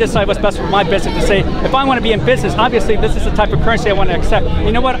you let me decide what's best for my business? To say, if I want to be in business, obviously this is the type of currency I want to accept.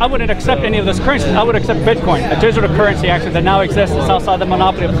 You know what? I wouldn't accept any of those currencies. I would accept Bitcoin, a digital currency actually that now exists. It's outside the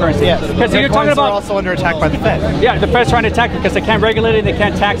monopoly of currency. Because you're talking about also under attack by the Fed. Yeah, the Fed's trying to attack it because they can't regulate it, they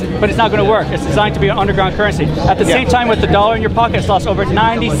can't tax it, but it's not going to work. It's designed to be an underground currency. At the same time, with the dollar in your pocket, it's lost over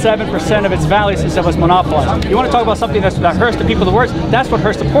 97% of its value since it was monopolized. You want to talk about something that hurts the people the worst? That's what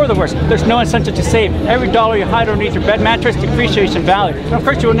hurts the poor the worst. There's no incentive to save. Every dollar you hide underneath your bed mattress depreciates in value. And of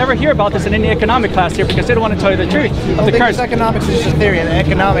course, you will never hear about this in any economic class here because they don't want to tell you the truth. Because economics is just theory, and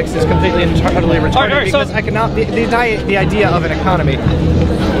economics is completely and totally retarded. Because the idea of an economy,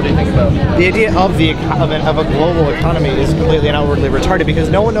 what do you think about the idea of a global economy is completely and outwardly retarded because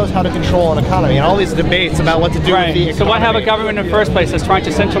no one knows how to control an economy, and all these debates about what to do with the economy. So why have a government in the first place that's trying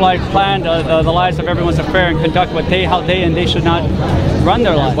to centralize, plan the lives of everyone's affair and conduct how they should not run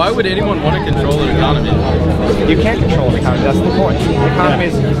their lives? Why would anyone want to control an economy? You can't control an economy. That's the point.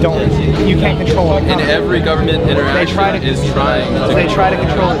 Economies you can't control an economy. And every government interaction is trying to. They try to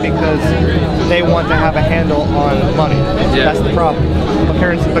control it because they want to have a handle on money. That's the problem.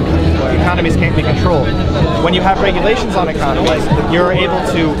 But economies can't be controlled. When you have regulations on economies, you're able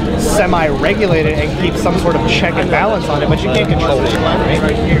to semi-regulate it and keep some sort of check and balance on it, but you can't control the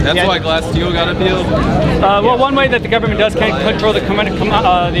economy. That's why Glass-Steagall got appealed? Well, one way that the government can't control the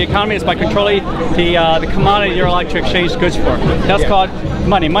economy is by controlling the commodity you're allowed to exchange goods for. That's called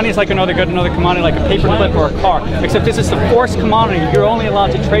money. Money is like another commodity, like a paper clip or a car, except this is the forced commodity. You're only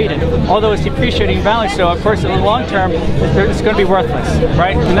allowed to trade it, although it's depreciating in value, so of course in the long term it's going to be worthless,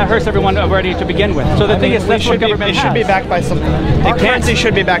 right? And that hurts everyone already to begin with. So the thing is, that's what government has. It should be backed by something. Our currency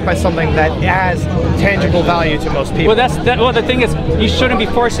should be backed by something that has tangible value to most people. Well, the thing is, you shouldn't be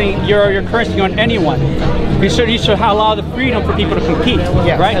forcing your currency on anyone. You should allow the freedom for people to compete,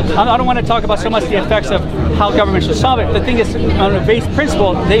 right? I don't want to talk about so much the effects of how government should solve it. The thing is, on a base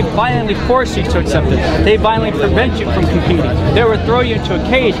principle, they violently force you to accept it. They violently prevent you from competing. They will throw you into a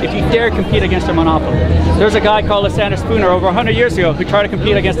cage if you dare compete against a monopoly. There's a guy called Lysander Spooner over 100 years ago who tried to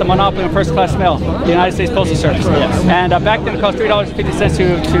compete against the monopoly on first-class mail, the United States Postal Service. And back then it cost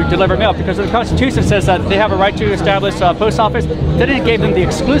 $3.50 to deliver mail because the Constitution says that they have a right to establish a post office. They didn't give them the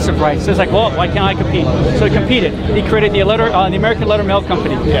exclusive rights. So it's like, well, why can't I compete? So he competed. He created the American Letter Mail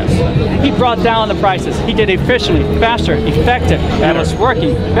Company. He brought down the prices. He did it efficiently, faster, effective, and it was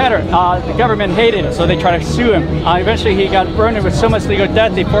working better. The government hated it, so they tried to sue him. Eventually he got burned with so much legal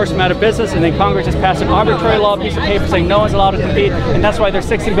debt, they forced him out of business, and then Congress just passed an arbitrary law, piece of paper saying no one's allowed to compete, and that's why they're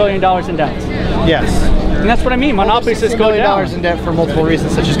 $60 billion in debt. And that's what I mean. Monopolies just go down. $60 billion in debt for multiple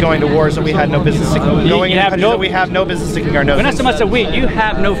reasons, such as going to wars that we had no business going in. We have no business sticking our nose. But not so much that you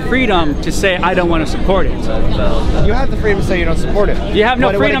have no freedom to say I don't want to support it. You have the freedom to say you don't support it. You have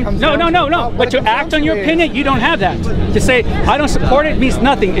no freedom. No. But to act on your opinion, you don't have that. To say I don't support it means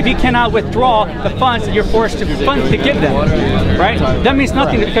nothing if you cannot withdraw the funds that you're forced to give them. Right? That means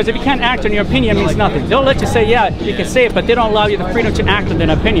nothing because if you can't act on your opinion, it means nothing. They'll let you say, yeah, you can say it, but they don't allow you the freedom to act on an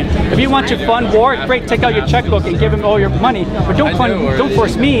opinion. If you want to fund war, great, take out out your checkbook and give him all your money, but don't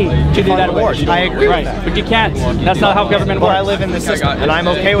force me to do that. I agree with that. But you can't. That's not how government works. I live in the system, and I'm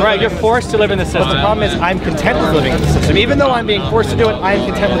okay with it. Right, you're forced to live in the system. But the problem is, I'm content with living in the system. Even though I'm being forced to do it, I'm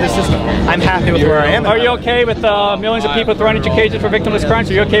content with the system. I'm happy with where I am. Are you okay with millions of people thrown into cages for victimless crimes?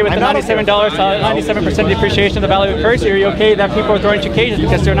 Are you okay with the $97, 97% depreciation of the value of currency? Are you okay that people are thrown into cages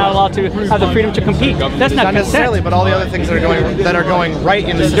because they're not allowed to have the freedom to compete? That's not necessarily, but all the other things that are going right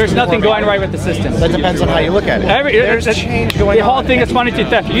in the system. There's nothing going right with the system. That depends on how you look at it. There's change going on. The whole thing is funded to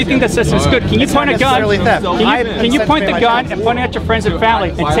theft. You think the system is good? Can you point a gun? Can you point the gun and point it at your friends and family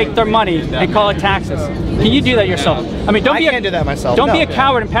and take their money and call it taxes? Can you do that yourself? I mean, I can't do that myself. Don't be a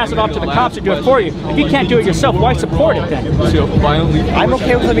coward and pass it off to the cops to do it for you. If you can't do it yourself, why support it then? I'm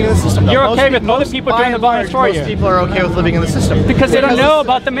okay with living in the system. You're okay with other people doing the violence for you. Most people are okay with living in the system. Because they don't know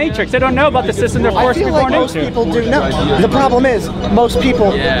about the matrix. They don't know about the system they're forced to be born into. Most people do know. The problem is, most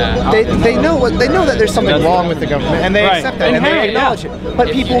people, they know that there's something wrong with the government, and they accept that, and they acknowledge it.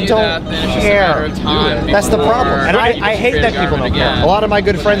 But people don't care. That's the problem. And I hate that people don't care. A lot of my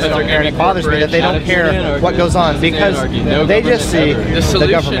good friends don't care, and it bothers me that they don't care what goes on, because they just see the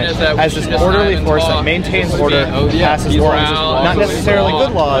government as this orderly force that maintains order, passes laws, not necessarily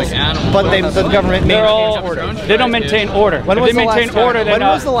good laws, but the government maintains order. They don't maintain order. When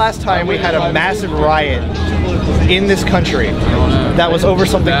was the last time we had a massive riot in this country that was over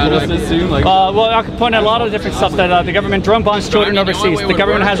something political? Well, I could point out a lot of different stuff that the government drum bombs children overseas. The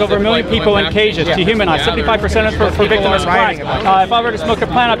government has over 1 million people in cages to humanize. 75% for victimless crimes. If I were to smoke a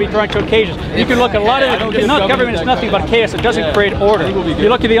plant, I'd be thrown to cages. You can look at a lot of it. Government is nothing but chaos. It doesn't create order. You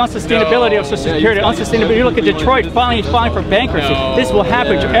look at the unsustainability of Social Security, unsustainability. You look at Detroit filing for bankruptcy. This will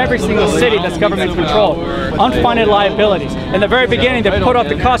happen to every single city that's government controlled. Unfunded liabilities. In the very beginning, they put off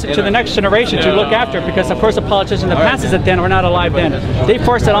the cost to the next generation to look after it, because of course the politicians that passes it then were not alive then. They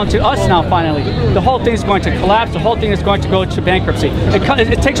forced it onto us now finally. The whole thing is going to collapse. The whole thing is going to go to bankruptcy.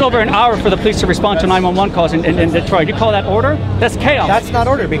 It takes over an hour for the police to respond to 911 calls in Detroit. You call that order? That's chaos. That's not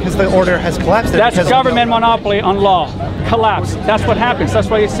order, because the order has collapsed. That's government monopoly on law. Collapse. That's what happens. That's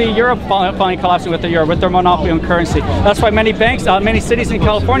why you see Europe finally collapsing with their monopoly on currency. That's why many banks, many cities in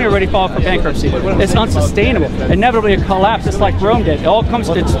California already fall for bankruptcy. It's unsustainable. Inevitably it collapses, just like Rome did. It all comes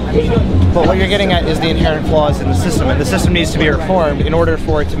to... But what you're getting at is the inherent flaws in the system, and the system needs to be reformed in order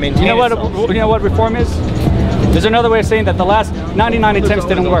for it to maintain itself. You know what reform is? There's another way of saying that the last 99 attempts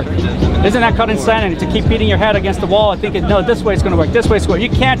didn't work. Isn't that called insanity? To keep beating your head against the wall and thinking, no, this way is going to work, this way is going to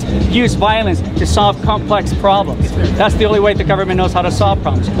work. You can't use violence to solve complex problems. That's the only way the government knows how to solve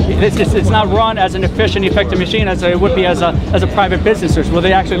problems. It's not run as an efficient, effective machine as it would be as a private business, where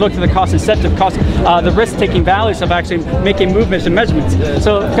they actually look to the cost-incentive, the risk-taking values of actually making movements and measurements.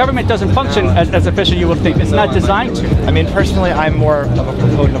 So government doesn't function as efficient, you would think. It's not designed to. I mean, personally, I'm more of a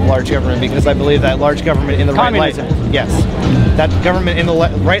proponent of large government, because I believe that large government in the right light, yes, that government in the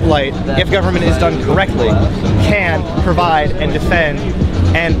right light, if government is done correctly, can provide and defend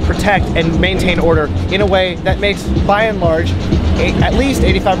and protect and maintain order in a way that makes, by and large, at least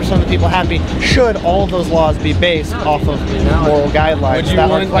 85% of the people happy. Should all of those laws be based off of moral guidelines that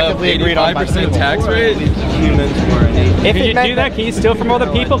are collectively agreed on by people? Tax rate? If you do that, can you steal from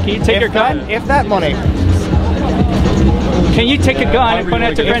other people? Can you take your gun? If that money... Can you take a gun and point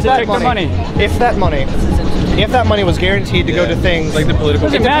it at your friends and take their money? If that money was guaranteed to go to things like the political...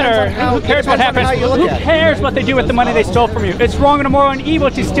 Doesn't matter. Who cares what happens? Who cares what they do with the money they stole from you? It's wrong and immoral and evil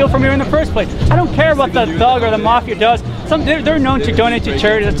to steal from you in the first place. I don't care what the thug or the mafia does. They're known to donate to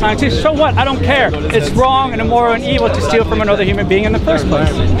charities at times too. So what? I don't care. It's wrong and immoral and evil to steal from another human being in the first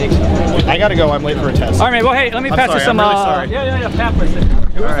place. I gotta go. I'm late for a test. All right, well, hey, let me pass you some... I'm really sorry. Yeah, pamphlets.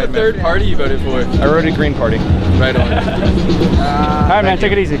 Who was the third party you voted for? I voted Green Party. Right on. All right, man,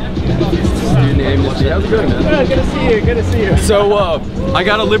 take it easy. Your name is... How's it going, man? Good to see you. Good to see you. So, I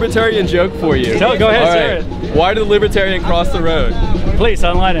got a libertarian joke for you. No, go ahead, share it. Why did the libertarian cross the road? Please,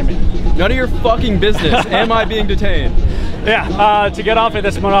 enlighten me. None of your fucking business. Am I being detained? Yeah, to get off of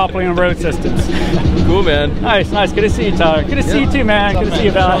this monopoly on road systems. Cool, man. Nice. Good to see you, Tyler. Good to see you too, man. Good to see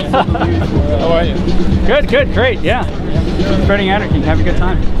you, Vlad. How are you? Good, great, yeah. Spreading anarchy, have a good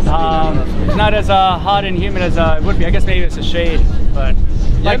time. It's not as hot and humid as it would be. I guess maybe it's a shade, but...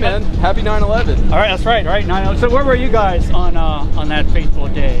 Yeah, man. Happy 9/11. All right, that's right, 9/11. So where were you guys on that fateful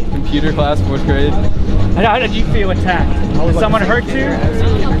day? Computer class, 4th grade. How did you feel attacked? Did someone hurt you?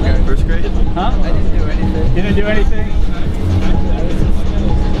 1st grade. Huh? I didn't do anything. You didn't do anything?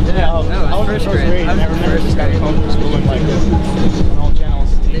 Yeah, I was in 1st grade. I remember just got home from school and like on all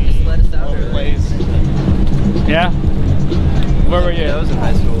channels. They just let us out all the plays. Yeah? Where were you? Yeah, I was in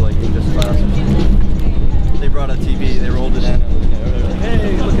high school, like English class. They brought a TV, they rolled it in.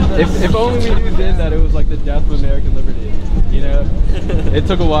 Hey, look at this. If only we knew then that it was like the death of American liberty. You know, it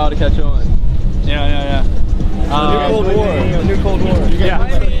took a while to catch on. Yeah. New Cold War. New Cold War. Yeah.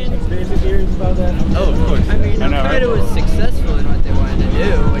 Conspiracy theories about that? Oh, of course. I mean, I'm glad it was successful in what they wanted to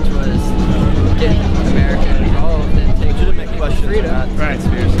do, which was get America involved and take freedom. Right.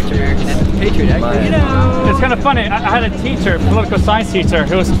 Which American patriot act. You know. It's kind of funny. I had a teacher, political science teacher,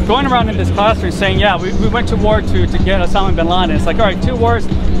 who was going around in this classroom saying, yeah, we went to war to get Osama bin Laden. It's like, all right, 2 wars,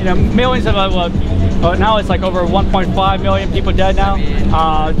 you know, millions of, now it's like over 1.5 million people dead now.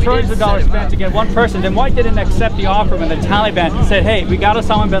 Trillions of dollars spent to get 1 person. Then why didn't accept the offer when the Taliban said, hey, we got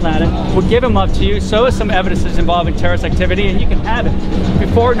Osama bin Laden, we'll give him up to you, show us some evidence involving terrorist activity, and you can have it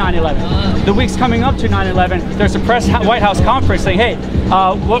before 9/11. The weeks coming up to 9/11, there's a White House conference saying, hey,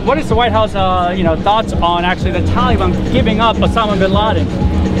 what is the White House thoughts on actually the Taliban giving up Osama bin Laden?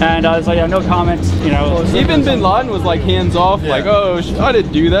 And I was like, yeah, no comments, you know. Even bin Laden was like hands off, like, oh, I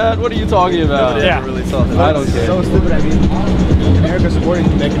didn't do that. What are you talking about? Nobody ever really saw that. I don't care. So stupid. I mean, America supported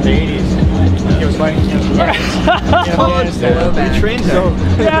him back in the 80s. He was fighting against We trained so,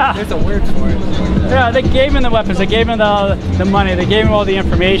 yeah. There's a word for it. Yeah, they gave him the weapons, they gave him the money, they gave him all the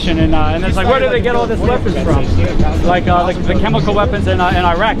information, and it's like, where did they get all these weapons from? Like the chemical weapons in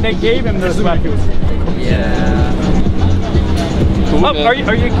Iraq, they gave him those weapons. Yeah. Cool, Oh, are you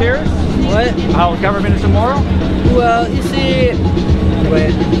curious What? how government is immoral? Well, you see,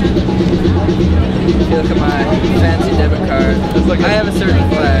 wait. If you look at my fancy debit card, I have a certain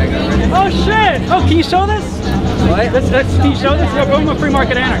flag already. Oh shit! Oh, can you show this? What? Can you show this? Yeah, I'm a free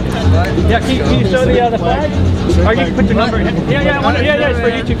market anarchist. What? Yeah, can you show the flag? Or you can put your number in. Yeah, it's for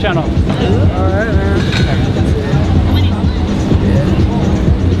a YouTube channel. Alright, man.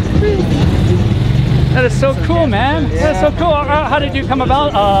 That is so cool, man. That is so cool. How did you come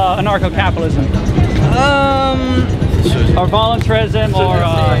about anarcho-capitalism? Or voluntarism, or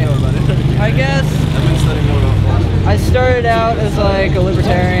I guess I started out as like a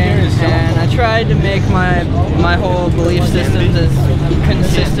libertarian, and I tried to make my whole belief systems as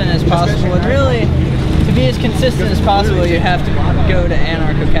consistent as possible. And really, to be as consistent as possible, you have to go to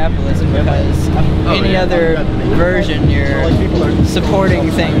anarcho-capitalism, because any other version, you're supporting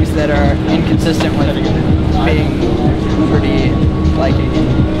things that are inconsistent with being liberty-liking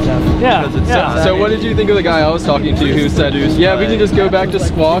stuff. Yeah. So what did you think of the guy I was talking to who said, yeah, we can just go back to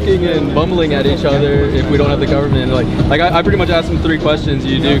squawking and bumbling at each other if we don't have the government? Like I pretty much asked him 3 questions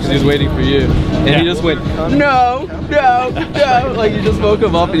you do because he was waiting for you. And he just went, no. Like you just woke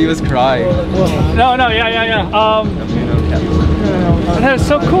him up and he was crying. No, yeah. That is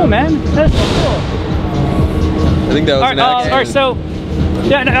so cool, man. That's so cool. I think that was an accident. All right, so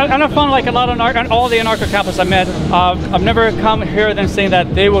yeah, and I found like a lot of all the anarcho-capitalists I met, I've never come hear them saying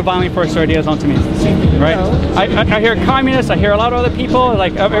that they would violently force their ideas onto me, right? I hear communists, I hear a lot of other people,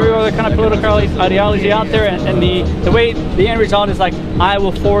 like every other kind of political ideology out there, and the way the end result is like, I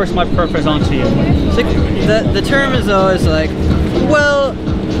will force my purpose onto you. It's like the term is always like, well,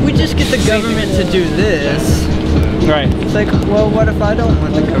 we just get the government to do this. Right. It's like, well, what if I don't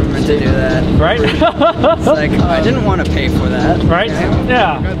want the government to do that? Right. It's like, I didn't want to pay for that. Right?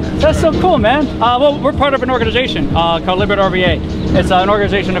 Yeah. That's so cool, man. Well, we're part of an organization called Liberate RVA. It's an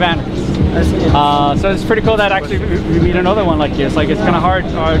organization of anarchists. So it's pretty cool that actually we meet another one like you. It's like it's kind of hard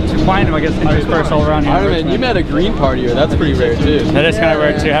to find them, I guess, interspersed all around here. I mean, you met a Green Partier. That's pretty rare too. That is kind of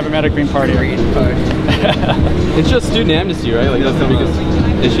rare too. I haven't met a Green Party. It's just student amnesty, right? Like that's the biggest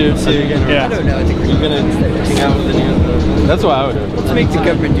issue. Yeah. I don't know. I think You're gonna hang out with the new. That's what I would do. let's make the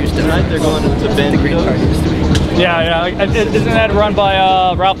government do stuff. Tonight they're going to ban the Green Party used to be. Yeah. Isn't that run by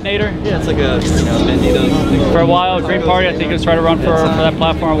Ralph Nader? Yeah, it's like a Banditos thing. For a while, Green Party, I think he was trying to run for that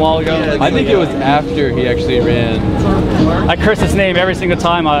platform a while ago. Yeah, I think it was after he actually ran. I curse his name every single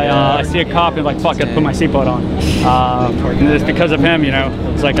time I see a cop and like, fuck it, put my seatbelt on. And it's because of him, you know.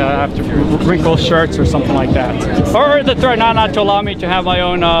 It's like I have to wrinkle shirts or something like that. Or the threat not to allow me to have my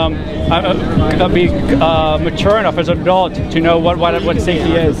own, be mature enough as an adult to know what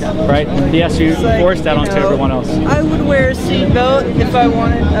safety is, right? He has to force that onto everyone else. I would wear a seatbelt if I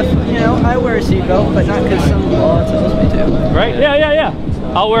wanted, I wear a seatbelt, but not because some law tells me to. Right? Yeah.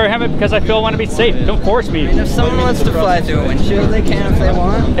 I'll wear a helmet because I feel I want to be safe. Don't force me. And if someone wants to fly through a windshield, they can if they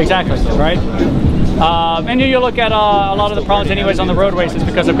want. Exactly, right? And you look at a lot of the problems anyways on the roadways is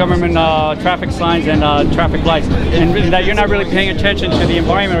because of government traffic signs and traffic lights. And that you're not really paying attention to the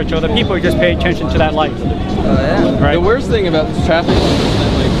environment or to the people, you're just paying attention to that light. Oh, yeah. Right? The worst thing about traffic is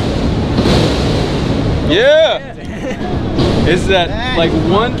that, like, yeah. is that like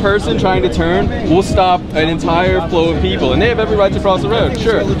one person trying to turn will stop an entire flow of people, and they have every right to cross the road,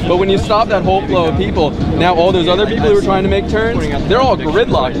 sure. But when you stop that whole flow of people, now all those other people who are trying to make turns, they're all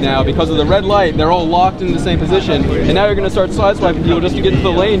gridlocked now because of the red light. They're all locked in the same position, and now you're going to start sideswiping people just to get to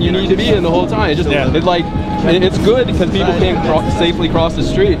the lane you need to be in the whole time. It's good because people can't safely cross the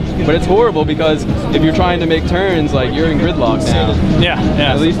street, but it's horrible because if you're trying to make turns, like, you're in gridlock now. Yeah.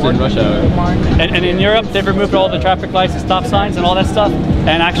 At least in rush hour. And in Europe, they've removed all the traffic lights and stop signs and all that stuff,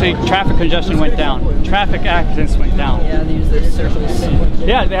 and actually traffic congestion went down. Traffic accidents went down. Yeah, they use those circles.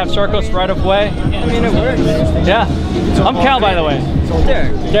 Yeah, they have circles right of way. I mean, it works. Yeah. I'm Cal, by the way.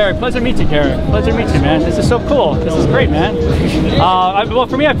 Derek. Derek, pleasure to meet you, Derek. Pleasure to meet you, man. This is so cool. This is great, man. Well,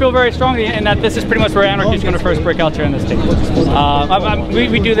 for me, I feel very strongly in that this is pretty much where anarchy is going to first break out here in the States.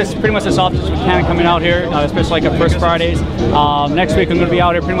 We do this pretty much as often as we can coming out here, especially like at First Fridays. Next week, I'm going to be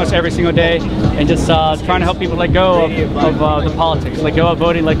out here pretty much every single day and just trying to help people let go of the politics, let go of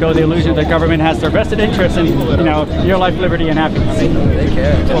voting, let go of the illusion that government has their vested interest in, your life, liberty, and happiness. They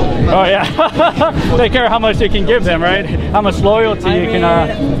care. Oh, yeah. They care how much you can give them, right? How much loyalty you can...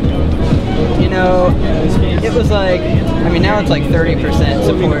 it was like, now it's like 30%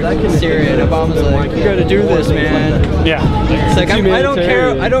 support Syria, and Obama's like, you gotta do this, man. Yeah. It's like,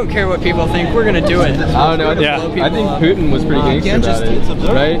 I don't care what people think, we're gonna do it. I don't know, I think Putin was pretty gangster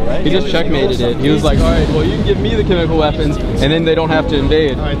about it, right? He just checkmated it. He was like, all right, well, you can give me the chemical weapons, and then they don't have to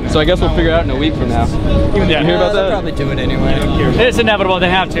invade. So I guess we'll figure it out in a week from now. You hear about that? They'll probably do it anyway. It's inevitable, they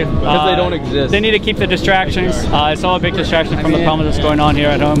have to. Because they don't exist. They need to keep the distractions. It's all a big distraction from the problem that's going on here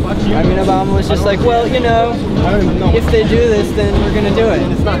at home. Obama was just like, well, if they do this, then we're going to do it.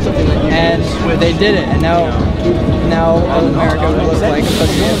 And they did it, and now all America will look like a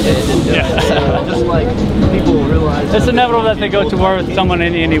pussy if they didn't do it. So, just like people realize it's inevitable that they go to war with someone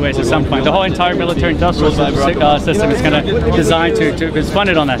anyways at some point. The whole entire military industrial system is kind of designed to it's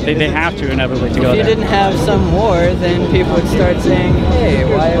funded on that. They have to inevitably to go there. If you didn't have some war, then people would start saying, hey,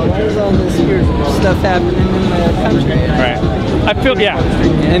 why is all this stuff happening in the country? Right. I feel,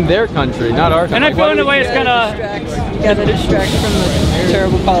 in their country, not our country. And I feel in a way it's kind of... You gotta distract from the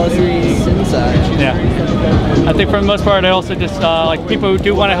terrible policies inside. Yeah. I think for the most part, I also just, like, people who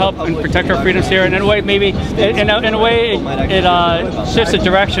do want to help and protect our freedoms here, and in a way, maybe, in a way, it shifts the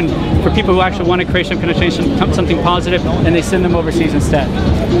direction for people who actually want to create some kind of change, something positive, and they send them overseas instead.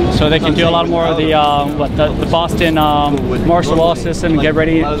 So they can do a lot more of the Boston martial law system and get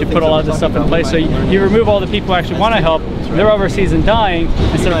ready to put a lot of this stuff in place. So you remove all the people who actually want to help, they're overseas and dying,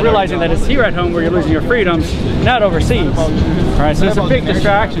 instead of realizing that it's here at home where you're losing your freedoms, not overseas. All right, so it's a big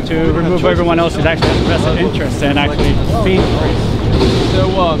distraction to remove everyone else who's actually has vested interest in actually being free. So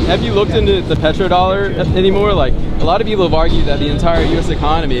have you looked into the petrodollar anymore? Like, a lot of people have argued that the entire U.S.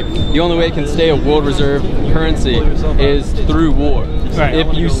 economy, the only way it can stay a world reserve currency is through war. Right.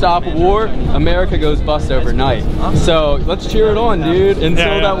 If you stop war, America goes bust overnight. So let's cheer it on, dude.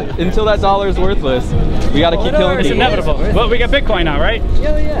 Until that dollar is worthless, we got to keep killing people. It's inevitable. Well, we got Bitcoin now, right?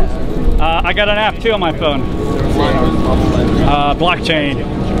 Yeah. I got an app too on my phone. Blockchain.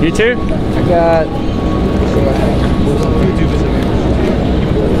 You too? I got...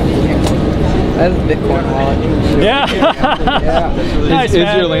 I have a Bitcoin wallet. Yeah. Nice,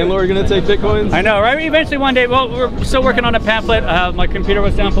 is your landlord going to take Bitcoins? I know, right? Eventually one day, well, we're still working on a pamphlet. My computer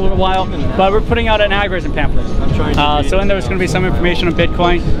was down for a little while, but we're putting out an Activism pamphlet. So in there there's going to be some information on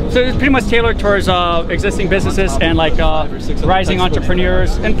Bitcoin. So it's pretty much tailored towards existing businesses and like rising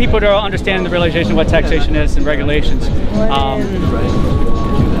entrepreneurs and people to understand the realization of what taxation is and regulations.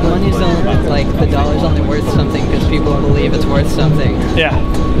 Money's only, like, the dollar's only worth something because people believe it's worth something. Yeah.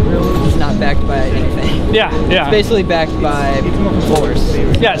 It's not backed by anything. Yeah. It's basically backed by force.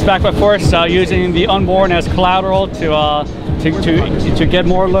 Yeah, it's backed by force, using the unborn as collateral to get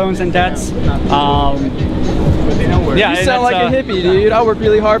more loans and debts. Yeah, you sound like a hippie, dude. I work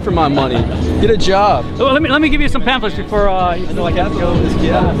really hard for my money. Get a job. Well, let me give you some pamphlets before you feel like I have to go.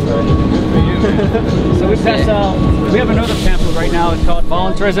 So we have another pamphlet right now. It's called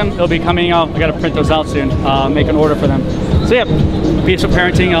Voluntarism. It'll be coming out. I got to print those out soon. Make an order for them. So yeah, peaceful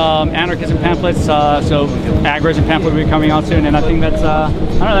parenting, anarchism pamphlets. So Activism pamphlet will be coming out soon, and I think that's I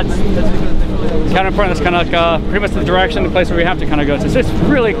don't know. That's kind of important. That's kind of like pretty much the direction, the place where we have to kind of go. So it's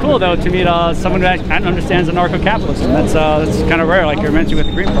really cool though to meet someone who understands anarcho-capitalism. That's kind of rare, like you mentioned with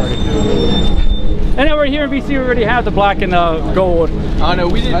the Green Party. And then we're here in BC, we already have the black and the gold. Oh no,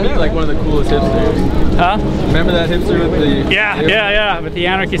 we didn't meet like one of the coolest hipsters. Huh? Remember that hipster with the... Yeah, with the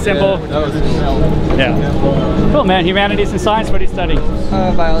Anarchy symbol. Yeah, that was Yeah. Cool, man. Humanities and science, what are you studying?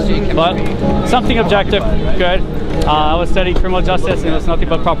 Biology and chemistry. But something objective, good. I was studying criminal justice and it was nothing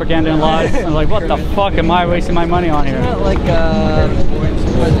but propaganda and lies. I'm like, what the fuck am I wasting my money on here? Isn't it like,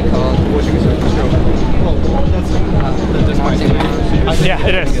 what is it called? Yeah,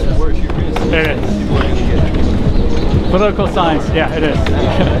 it is. It is. Political science, yeah, it is.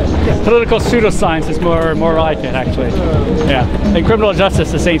 Political pseudoscience is more like it, actually. Yeah. And criminal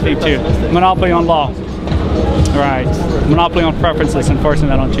justice, the same thing too. Monopoly on law. Right. Monopoly on preferences, enforcing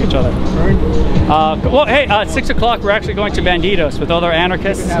that onto each other. Well, hey, at 6 o'clock we're actually going to Banditos with other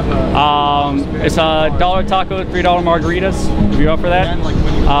anarchists. It's a $1 taco, $3 margaritas. If you're up for that.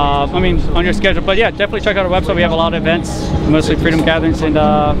 I mean, on your schedule. But yeah, definitely check out our website. We have a lot of events, mostly freedom gatherings and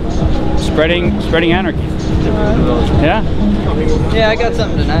spreading anarchy. Yeah? Yeah, I got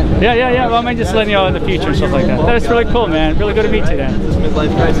something tonight. Yeah. Well, I mean, just letting you know in the future and stuff like that. That's really cool, man. Really good to meet you then. This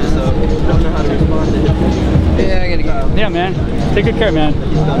midlife crisis, so I don't know how to respond to it. Yeah, I gotta go. Yeah, man. Take good care, man.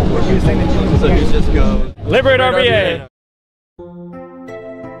 So you just go. Liberate RVA.